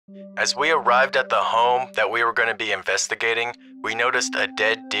As we arrived at the home that we were going to be investigating, we noticed a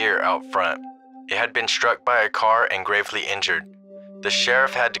dead deer out front. It had been struck by a car and gravely injured. The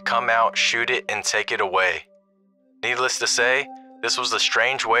sheriff had to come out, shoot it, and take it away. Needless to say, this was a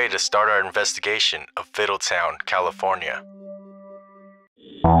strange way to start our investigation of Fiddletown, California.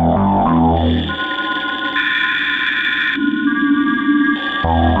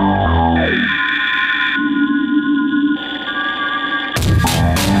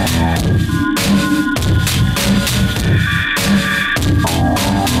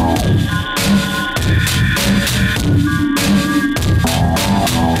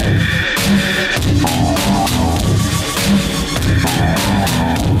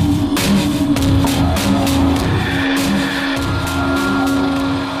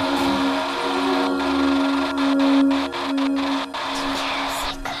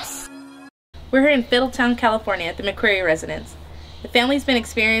 We're here in Fiddletown, California at the McQuarrie residence. The family's been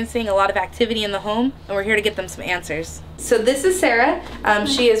experiencing a lot of activity in the home, and we're here to get them some answers. So this is Sarah.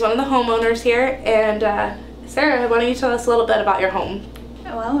 She is one of the homeowners here, and Sarah, why don't you tell us a little bit about your home?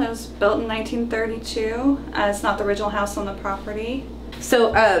 Well, it was built in 1932. It's not the original house on the property.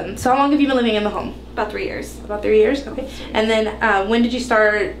 So how long have you been living in the home? About 3 years. About 3 years? Okay. And then when did you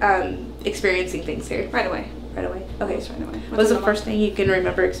start experiencing things here? Right away. Right away? Okay. Right away. What was the first thing you can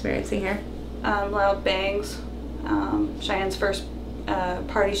remember experiencing here? Loud bangs. Cheyenne's first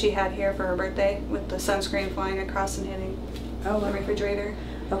party she had here for her birthday, with the sunscreen flying across and hitting the refrigerator.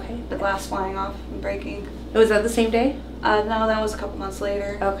 Okay. The glass flying off and breaking. Was that the same day? No, that was a couple months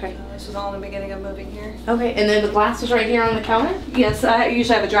later. Okay. This was all in the beginning of moving here. Okay, and then the glass was right here on the counter? Yes, I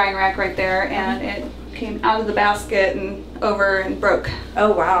usually have a drying rack right there, and it came out of the basket and over and broke.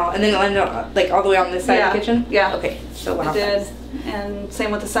 Oh wow! And then it landed like all the way on this side of the kitchen? Yeah. Okay, so wow. It did. And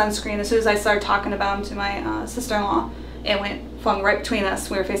same with the sunscreen. As soon as I started talking about him to my sister-in-law, it flung right between us.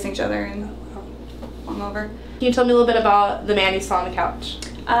 We were facing each other and flung over. Can you tell me a little bit about the man you saw on the couch?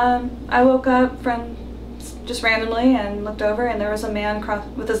 I woke up from just randomly and looked over, and there was a man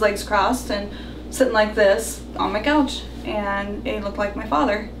with his legs crossed and sitting like this on my couch, and it looked like my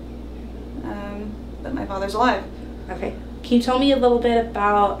father. But my father's alive. Okay. Can you tell me a little bit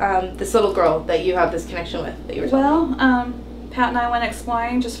about this little girl that you have this connection with that you were talking about? Pat and I went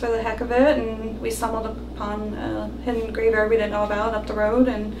exploring just for the heck of it, and we stumbled upon a hidden graveyard we didn't know about up the road,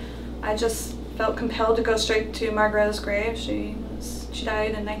 and I just felt compelled to go straight to Margaretta's grave. She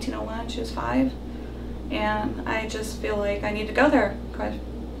died in 1901. She was 5, and I just feel like I need to go there quite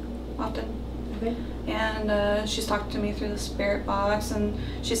often. Okay. And she's talked to me through the Spiritbox, and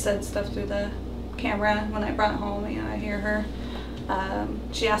she said stuff through the camera when I brought it home. You know, I hear her.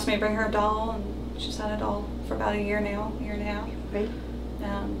 She asked me to bring her a doll, and she's had a doll for about a year now, year and a half. Right.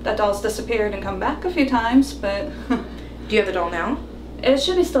 That doll's disappeared and come back a few times, but... Do you have the doll now? It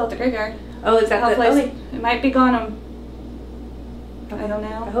should be still at the graveyard. Oh, is that okay. It might be gone. I don't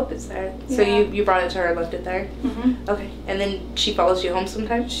know. I hope it's there. Yeah. So you brought it to her and left it there? Mm-hmm. Okay. And then she follows you home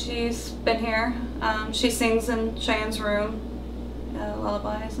sometimes? She's been here. She sings in Cheyenne's room,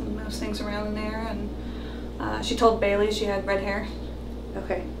 lullabies, and moves things around in there. And she told Bailey she had red hair.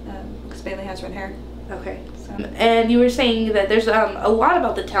 Okay. Because Bailey has red hair. Okay. So. And you were saying that there's a lot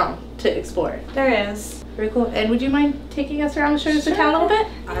about the town to explore. There is. Very cool. And would you mind taking us around to show us the town a little bit?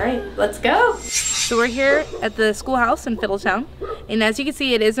 All right, let's go. So we're here at the schoolhouse in Fiddletown, and as you can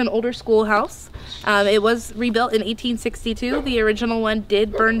see, it is an older schoolhouse. It was rebuilt in 1862. The original one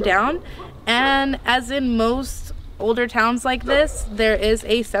did burn down, and as in most older towns like this, there is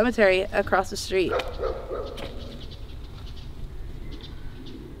a cemetery across the street.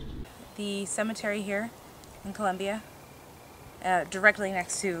 The cemetery here in Columbia, directly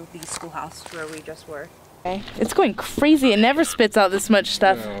next to the schoolhouse where we just were. Okay. It's going crazy. It never spits out this much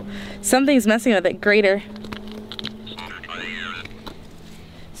stuff. No. Something's messing with it. Grater.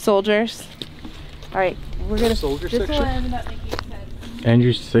 Soldiers. All right, we're gonna. Soldier this section. Will end up making sense. And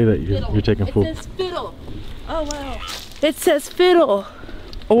you say that you're taking full. It says fiddle. Oh wow. It says fiddle,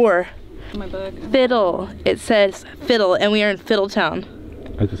 or my book. Fiddle. It says fiddle, and we are in Fiddletown.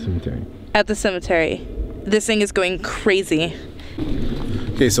 At the cemetery. At the cemetery. This thing is going crazy.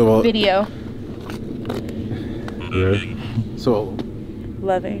 Okay, so video. Yeah. So.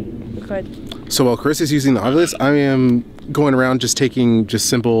 Loving. Go ahead. So while Chris is using the Ovilus, I am going around just taking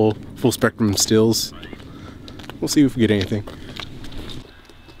simple full spectrum stills. We'll see if we get anything.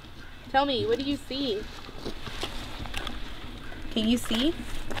 Tell me, what do you see? Can you see?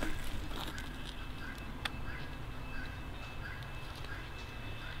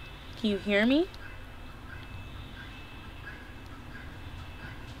 Can you hear me?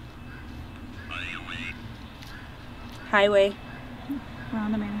 Highway. We're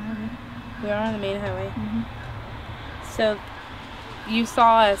on the main highway. We are on the main highway. Mm-hmm. So, you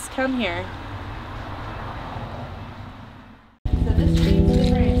saw us come here. So this treats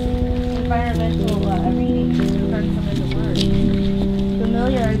different environmental readings and turns them into words.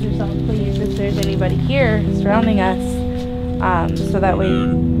 Familiarize yourself, please, if there's anybody here surrounding us, so that way.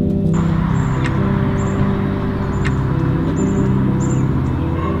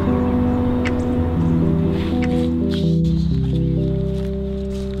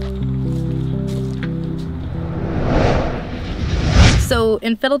 So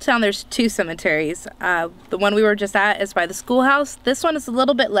in Fiddletown, there's 2 cemeteries. The one we were just at is by the schoolhouse. This one is a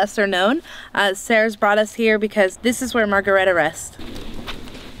little bit lesser known. Sarah's brought us here because this is where Margaretta rests.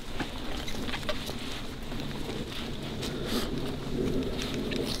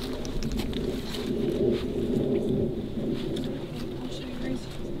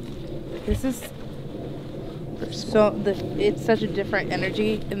 This is it's such a different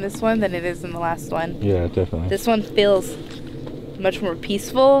energy in this one than it is in the last one. Yeah, definitely. This one feels much more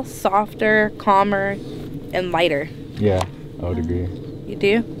peaceful, softer, calmer, and lighter. Yeah, I would agree. You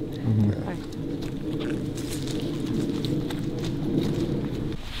do? Mm-hmm. Okay.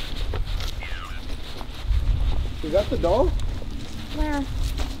 Is that the doll? Where?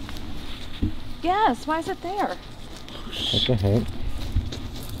 Yes, why is it there? What the heck?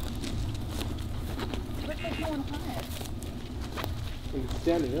 What makes you want to hide? It's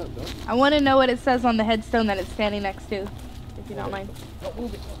standing up, though. I want to know what it says on the headstone that it's standing next to, if you don't mind. Don't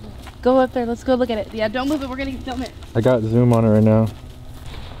move it. Go up there. Let's go look at it. Yeah, don't move it. We're going to film it. I got zoom on it right now.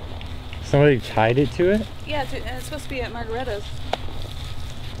 Somebody tied it to it? Yeah, it's supposed to be at Margaretta's.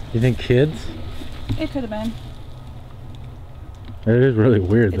 You think kids? It could have been. It is really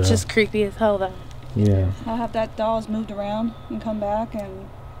weird, though. It's just creepy as hell, though. Yeah. I'll have that doll's moved around and come back and,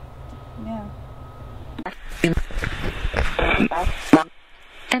 yeah.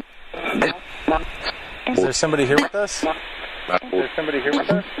 Is there somebody here with us? Is there somebody here with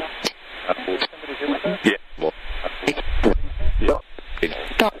us?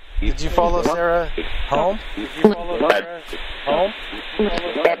 Did you follow Sarah home? Did you follow Sarah home?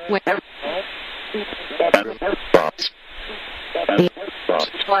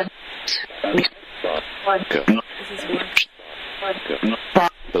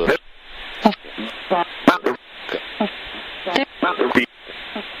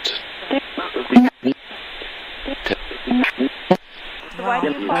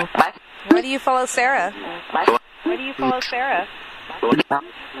 Why do you follow Sarah? Why do you follow Sarah?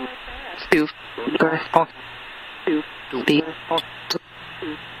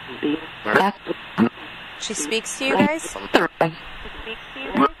 She speaks to you guys?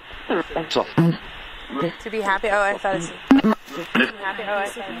 To be happy? Oh, I thought it was... To be happy? Oh, I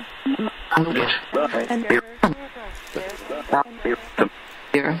thought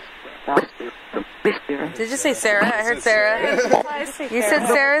Did you say Sarah? I heard Sarah. You said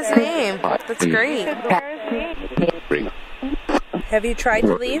Sarah's name. That's great. Have you tried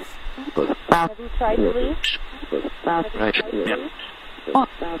to leave? Have you tried to leave?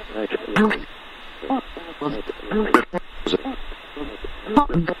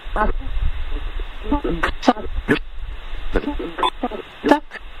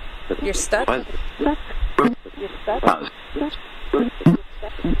 You're stuck? You're stuck?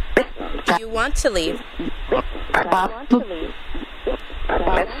 Do you want to leave? I want to leave.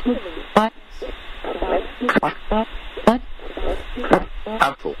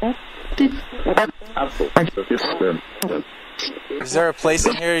 Is there a place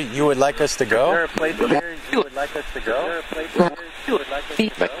in here you would like us to go? Is there a place in here you would like us to go?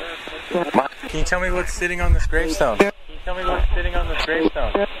 Can you tell me what's sitting on this gravestone? Can you tell me what's sitting on this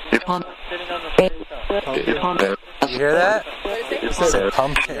gravestone? You hear that? It said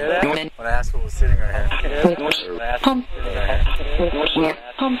pumpkin. When I asked what was sitting right here.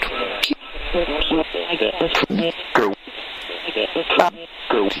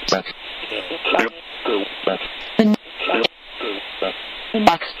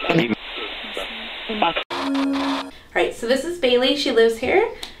 Alright, so this is Bailey. She lives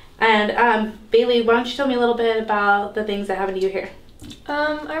here. And Bailey, why don't you tell me a little bit about the things that happened to you here?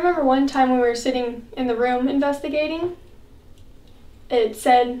 I remember one time we were sitting in the room investigating. It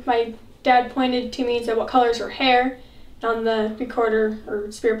said, my dad pointed to me and said, what color is her hair? And on the recorder or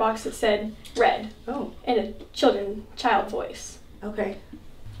spirit box it said red. Oh. In a child voice. Okay.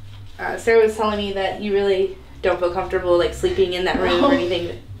 Sarah was telling me that you really don't feel comfortable like sleeping in that room or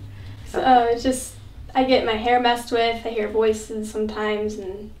anything. So it's just, I get my hair messed with, I hear voices sometimes,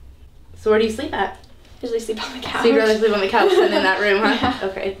 and... So where do you sleep at? Usually sleep on the couch. So you'd rather sleep on the couch than in that room, huh? Yeah.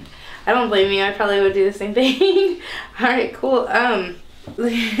 Okay. I don't blame you. I probably would do the same thing. All right, cool.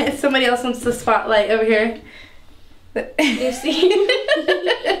 Somebody else wants the spotlight over here. You see?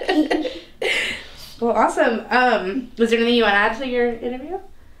 Well, awesome. Was there anything you want to add to your interview?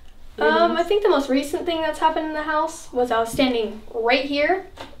 I think the most recent thing that's happened in the house was I was standing right here,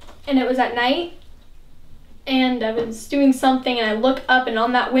 and it was at night, and I was doing something, and I look up, and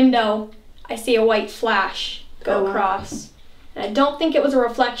on that window, I see a white flash go across. And I don't think it was a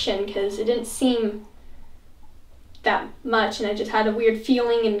reflection, because it didn't seem that much, and I just had a weird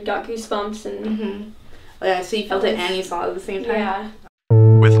feeling and got goosebumps. And Oh, yeah, so you felt it and you saw it at the same time? Yeah.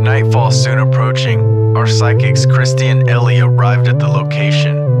 With nightfall soon approaching, our psychics Christy and Ellie arrived at the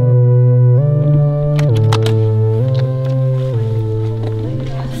location.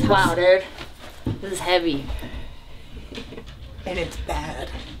 Wow, dude. This is heavy. And it's bad.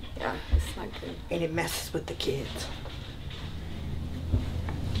 Yeah, it's not good. And it messes with the kids.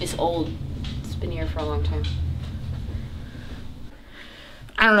 It's old. It's been here for a long time.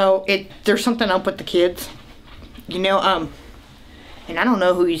 I don't know, there's something up with the kids. You know, and I don't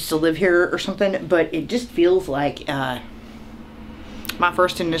know who used to live here or something, but it just feels like, my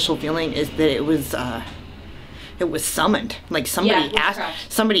first initial feeling is that it was summoned. Like somebody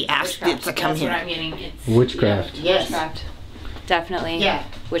asked it to come here. That's what I'm getting. It's Witchcraft. Yeah, witchcraft. Definitely. Yeah.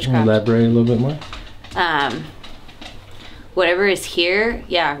 Witchcraft. Elaborate a little bit more. Whatever is here,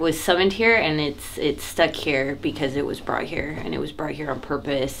 was summoned here, and it's stuck here because it was brought here, and it was brought here on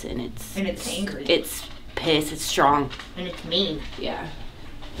purpose, and it's angry. It's pissed. It's strong. And it's mean. Yeah.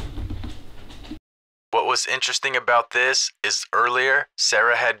 What was interesting about this is earlier,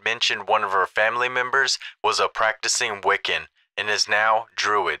 Sarah had mentioned one of her family members was a practicing Wiccan and is now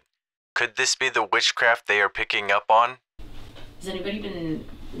Druid. Could this be the witchcraft they are picking up on? Has anybody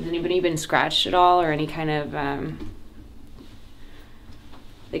been scratched at all, or any kind of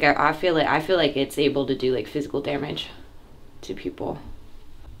like I feel like it's able to do like physical damage to people.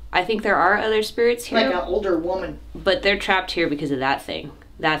 I think there are other spirits here. Like an older woman. But they're trapped here because of that thing.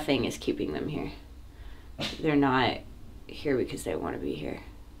 That thing is keeping them here. They're not here because they want to be here.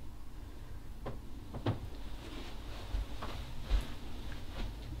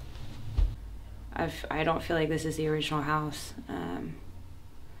 I don't feel like this is the original house.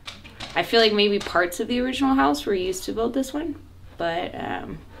 I feel like maybe parts of the original house were used to build this one, but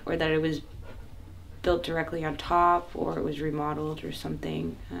or that it was built directly on top, or it was remodeled or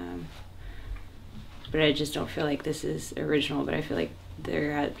something. But I just don't feel like this is original. But I feel like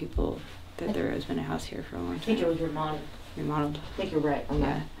there has been a house here for a long time. I think it was remodeled. Remodeled. I think you're right on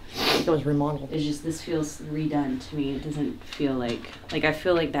that. I think it was remodeled. It's just, this feels redone to me. It doesn't feel like I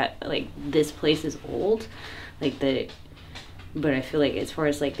feel like that, like this place is old, but I feel like as far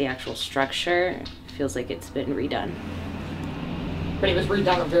as like the actual structure, it feels like it's been redone. But it was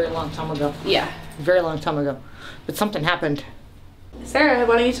redone a very long time ago. Yeah. A very long time ago. But something happened. Sarah,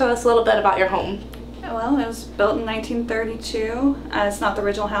 why don't you tell us a little bit about your home? Well, it was built in 1932. It's not the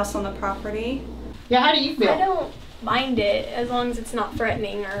original house on the property. Yeah, how do you feel? I don't mind it as long as it's not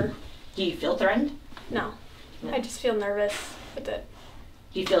threatening or... Do you feel threatened? No. I just feel nervous with it.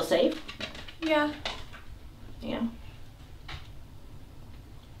 Do you feel safe? Yeah. Yeah.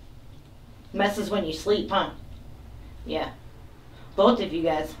 Messes when you sleep, huh? Yeah. Both of you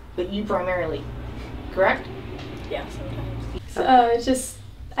guys, but you primarily. Correct? Yeah, sometimes. So it's just,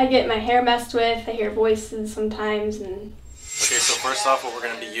 I get my hair messed with, I hear voices sometimes, and... Okay, so first off, what we're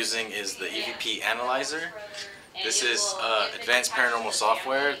going to be using is the EVP Analyzer. This is advanced paranormal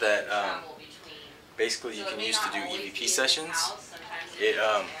software that basically you can use to do EVP sessions. It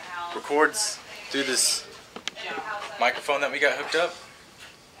records through this microphone that we got hooked up,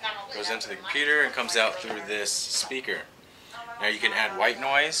 goes into the computer, and comes out through this speaker. Now you can add white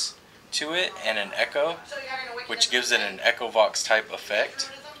noise to it and an echo, which gives it an Echovox type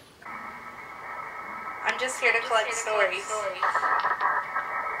effect. I'm just here to collect stories.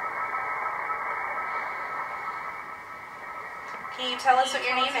 Can you tell us what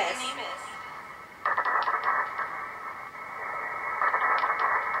your name is?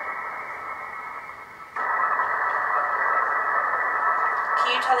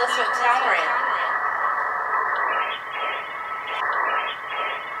 Can you tell us what town we're in?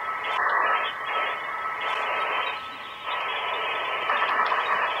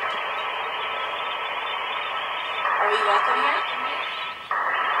 Are we welcome here?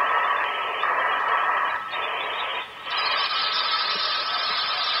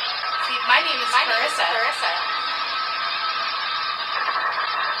 See, my name is Carissa.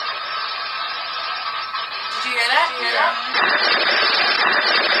 Did you hear that? Yeah.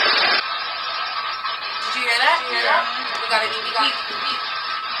 Did you hear that? Yeah. We got an EVP.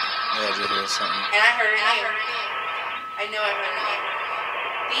 Yeah, I did hear something. And I heard her name. I know I heard her name.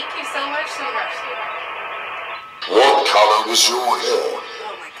 Thank you so much, sweetheart. What color was your hair?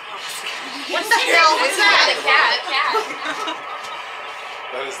 What the hell was that? The cat.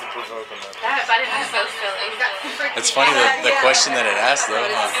 That is the provoking one. That button is so silly. It's funny the question that it asked though.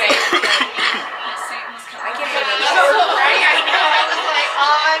 I can't remember. I know. I was like,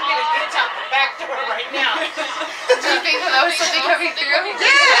 oh, I'm gonna bitch out the back door right now. Do you think that was something coming through?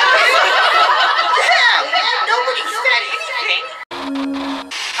 Yeah, nobody said anything.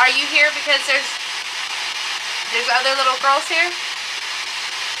 Are you here because there's other little girls here?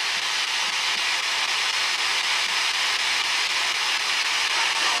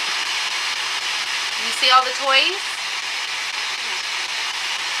 You see all the toys?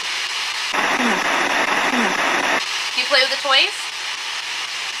 Do you play with the toys?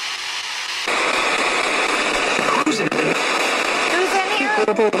 Who's in here?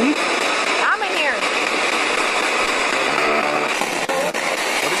 I'm in here.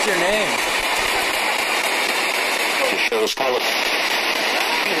 What is your name?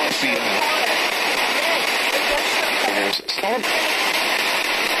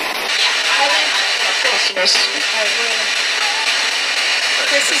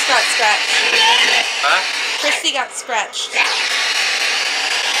 Chrissy's got scratched. Huh? Chrissy got scratched. Do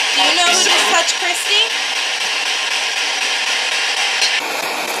you know who just touched Christy?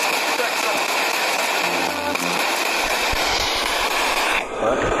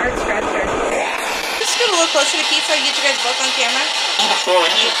 Art scratcher. Just get a little closer to Keith so I can get you guys both on camera.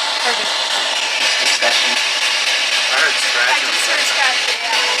 Perfect. I heard scratching. I just heard scratching,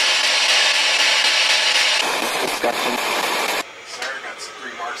 Sarah got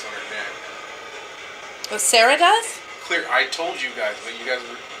 3 marks on her neck. What Sarah does? Clear. I told you guys, but you guys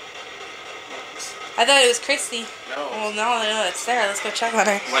were. I thought it was Christy. No. Well, no, I know it's Sarah. Let's go check on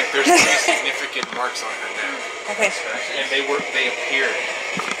her. Like there's 3 significant marks on her neck. Okay. And they appeared.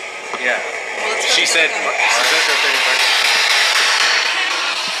 Yeah. Well, let's go She said. check on her.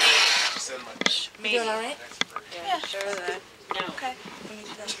 She said my. You doing all right? Yeah, sure that. No. Okay.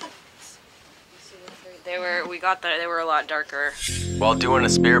 They were a lot darker. While doing a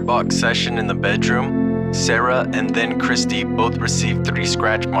spirit box session in the bedroom, Sarah and then Christy both received 3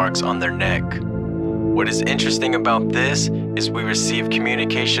 scratch marks on their neck. What is interesting about this is we received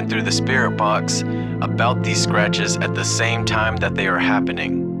communication through the spirit box about these scratches at the same time that they are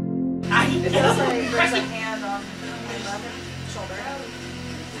happening.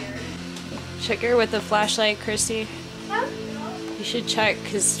 Check her with the flashlight, Christy. You should check,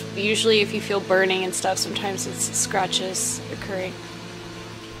 because usually if you feel burning and stuff, sometimes it's scratches occurring.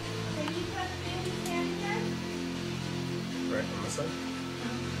 Right on this side.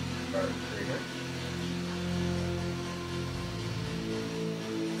 Right here.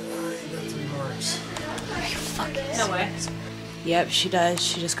 You got 3 marks. No way. Yep, she does.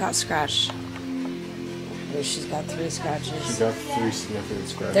 She just got scratched. She's got 3 scratches. She got 3 significant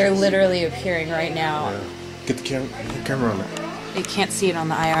scratches. They're literally appearing right now. Yeah. Get the camera on it. You can't see it on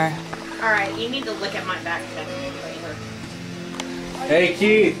the IR. Alright, you need to look at my back then. Hey,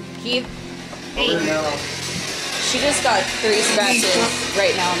 Keith. Keith? Hey. She just got 3 scratches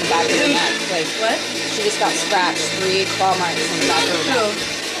right now on the back of her neck. Like, What? she just got scratched. 3 claw marks on the back of her neck.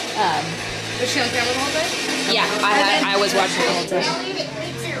 Was she on camera the whole day? Yeah, I was watching the whole time.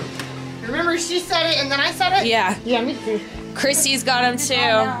 Remember she said it and then I said it? Yeah. Yeah, me too. Christy's got him too.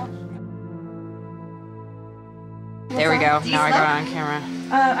 There we go. Now I got it on camera.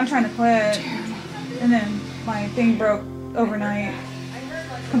 I'm trying to quit, and then my thing broke overnight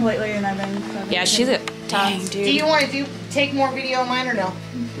completely, and I've been. Yeah, she's a dang dude. Do you want to take more video of mine or no?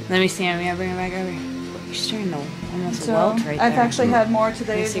 Let me see him. Yeah, bring it back over. You're starting to almost So welt right there. I've actually had more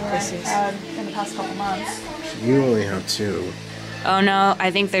today see than I've Chrissy's. had in the past couple months. You only have 2. Oh no, I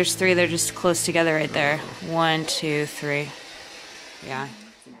think there's 3. They're just close together right there. 1, 2, 3. Yeah.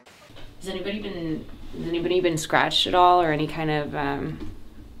 Has anybody been scratched at all, or any kind of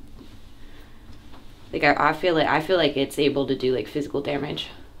like I feel like it's able to do like physical damage.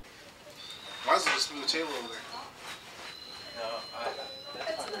 Why is it just move the table over there?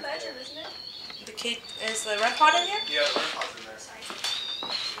 It's in the bedroom, isn't it? The kid is the REM pod in here? Yeah, the REM pod's in there.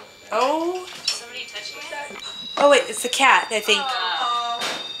 Oh. Somebody touched that? Oh wait, it's the cat, I think.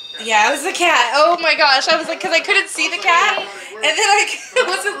 Yeah, it was the cat. Oh my gosh, I was like, because I couldn't see the cat, and then I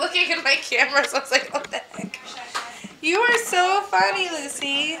wasn't looking at my camera, so I was like, what the heck? You are so funny,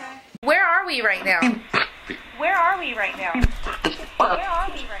 Lucy. Where are we right now? Where are we right now? Where are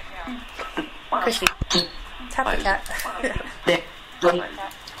we right now? Chrissy, tap the cat. That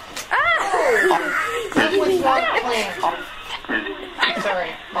was not planned.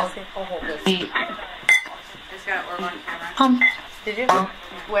 Sorry, I'll hold this. Just got Orb on camera. Did you?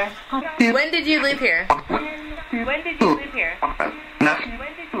 Where? When did you live here? When did you live here?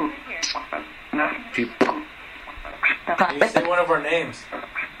 Can you say one of our names?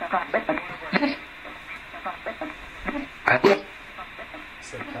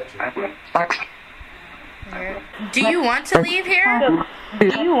 Do you want to leave here? Do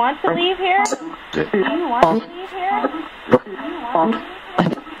you want to leave here? Do you want to leave here?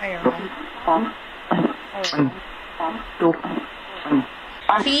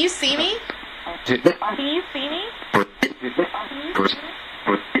 Can you see me? Can you see me?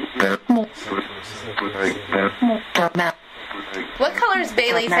 What color is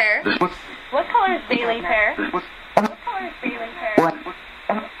Bailey's hair? What color is Bailey's hair? What color is Bailey's hair?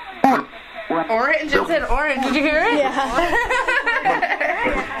 Orange? It said orange. Did you hear it? Yeah.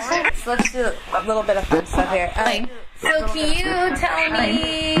 So let's do a little bit of fun stuff here. So can you tell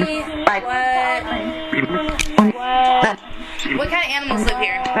me what kind of animals live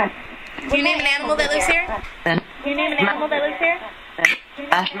here? Can you name an animal that lives here? Can you name an animal that lives here?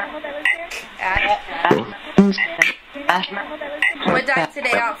 What died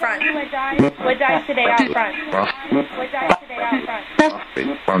today out front? What died today out front? What died today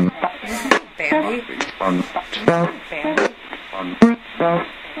out front? Bambi.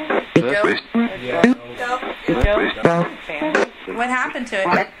 What happened to it?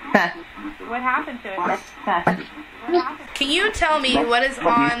 What happened to it? Can you tell me what is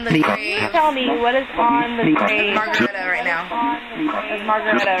on the grave? Tell me what is on the grave. Margareta right now.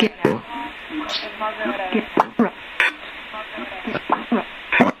 Margareta right now. Margareta.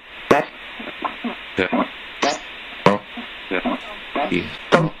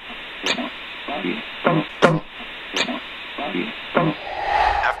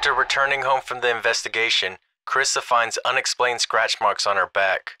 After returning home from the investigation, Carissa finds unexplained scratch marks on her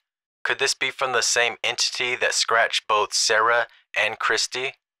back. Could this be from the same entity that scratched both Sarah and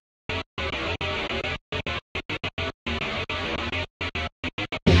Christy?